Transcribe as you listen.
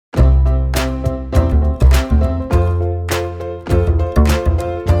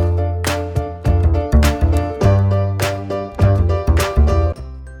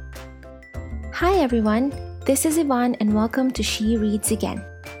everyone. This is Yvonne, and welcome to She Reads Again.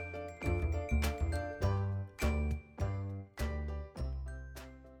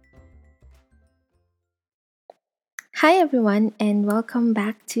 Hi, everyone, and welcome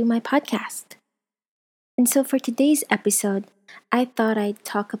back to my podcast. And so, for today's episode, I thought I'd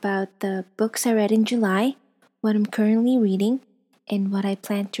talk about the books I read in July, what I'm currently reading, and what I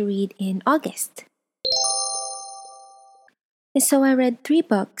plan to read in August. And so, I read 3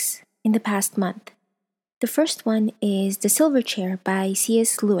 books in the past month. The first one is The Silver Chair by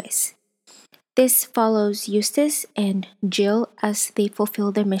C.S. Lewis. This follows Eustace and Jill as they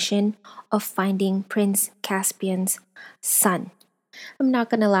fulfill their mission of finding Prince Caspian's son. I'm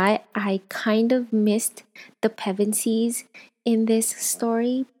not gonna lie, I kind of missed the Pevensies in this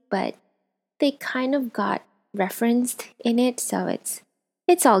story, but they kind of got referenced in it, so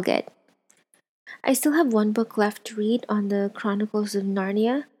it's all good. I still have one book left to read on the Chronicles of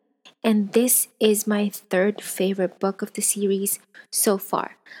Narnia, and this is my third favorite book of the series so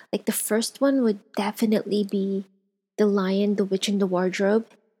far. Like the first one would definitely be The Lion, the Witch, and the Wardrobe,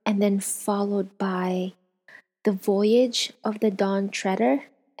 and then followed by The Voyage of the Dawn Treader,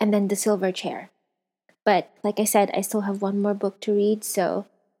 and then The Silver Chair. But like I said, I still have one more book to read, so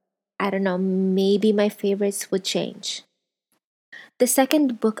I don't know, maybe my favorites would change. The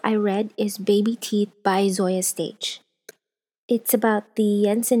second book I read is Baby Teeth by Zoya Stage. It's about the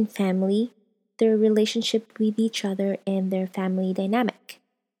Jensen family, their relationship with each other, and their family dynamic.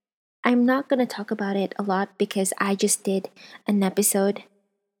 I'm not going to talk about it a lot because I just did an episode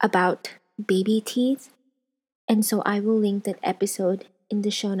about baby teeth, and so I will link that episode in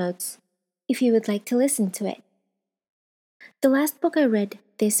the show notes if you would like to listen to it. The last book I read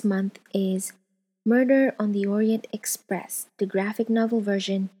this month is Murder on the Orient Express, the graphic novel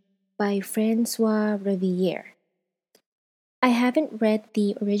version by Francois Riviere. I haven't read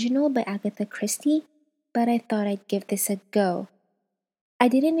the original by Agatha Christie, but I thought I'd give this a go. I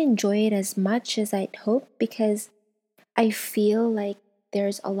didn't enjoy it as much as I'd hoped because I feel like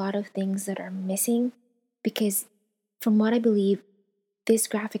there's a lot of things that are missing because from what I believe, this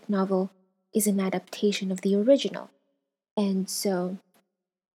graphic novel is an adaptation of the original. And so,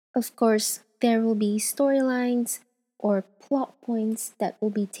 of course, there will be storylines or plot points that will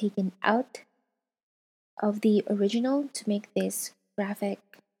be taken out of the original to make this graphic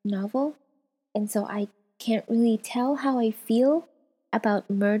novel. And so I can't really tell how I feel about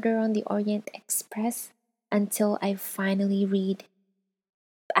Murder on the Orient Express until I finally read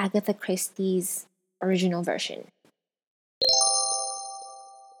Agatha Christie's original version.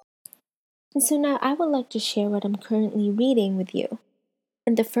 And so now I would like to share what I'm currently reading with you.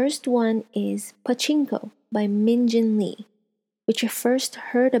 And the first one is Pachinko by Min Jin Lee, which I first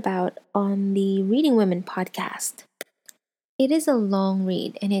heard about on the Reading Women podcast. It is a long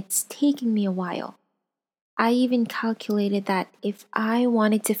read and it's taking me a while. I even calculated that if I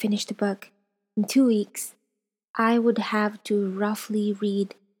wanted to finish the book in 2 weeks, I would have to roughly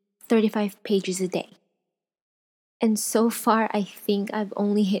read 35 pages a day. And so far, I think I've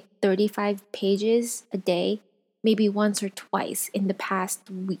only hit 35 pages a day, maybe once or twice in the past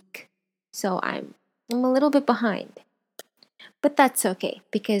week. So I'm a little bit behind. But that's okay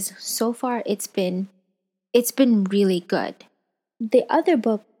because so far it's been really good. The other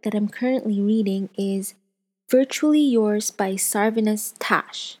book that I'm currently reading is Virtually Yours by Sarvanas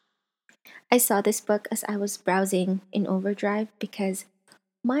Tash. I saw this book as I was browsing in Overdrive because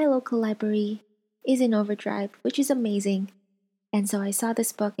my local library is in Overdrive, which is amazing. And so I saw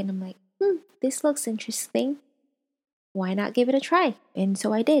this book and I'm like, this looks interesting. Why not give it a try? And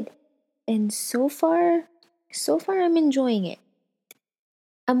so I did. And so far I'm enjoying it.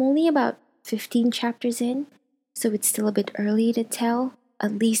 I'm only about 15 chapters in, so it's still a bit early to tell,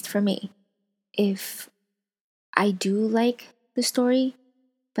 at least for me, if I do like the story,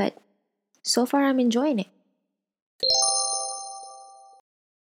 but so far I'm enjoying it.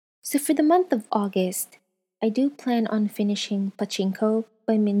 So for the month of August, I do plan on finishing Pachinko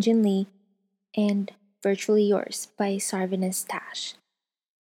by Min Jin Lee and Virtually Yours by Sarvanas Tash.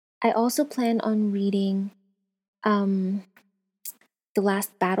 I also plan on reading The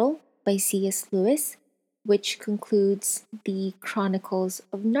Last Battle by C.S. Lewis, which concludes the Chronicles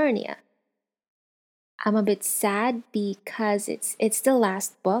of Narnia. I'm a bit sad because it's the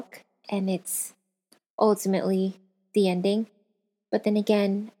last book and it's ultimately the ending. But then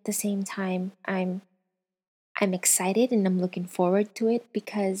again, at the same time, I'm excited and I'm looking forward to it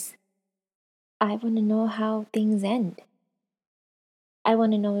because I want to know how things end. I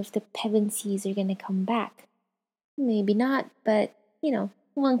want to know if the Pevensies are going to come back. Maybe not, but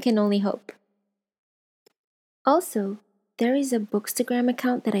one can only hope. Also, there is a Bookstagram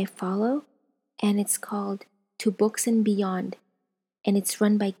account that I follow, and it's called To Books and Beyond, and it's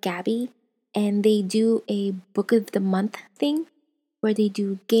run by Gabby, and they do a book of the month thing where they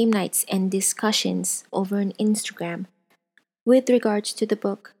do game nights and discussions over on Instagram with regards to the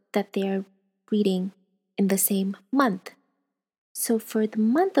book that they are reading in the same month. So for the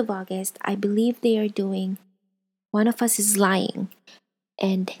month of August, I believe they are doing One of Us is Lying,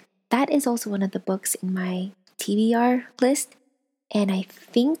 and that is also one of the books in my TBR list, and I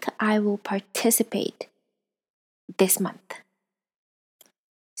think I will participate this month.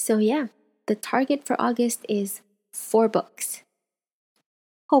 So yeah, the target for August is 4 books.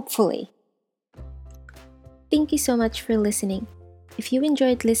 Hopefully. Thank you so much for listening. If you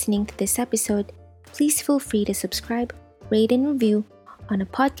enjoyed listening to this episode, please feel free to subscribe, rate, and review on a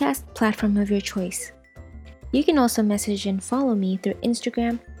podcast platform of your choice. You can also message and follow me through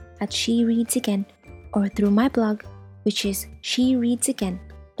Instagram at SheReadsAgain or through my blog, which is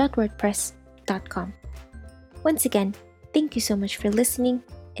shereadsagain.wordpress.com. Once again, thank you so much for listening,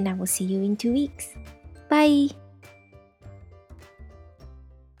 and I will see you in 2 weeks. Bye!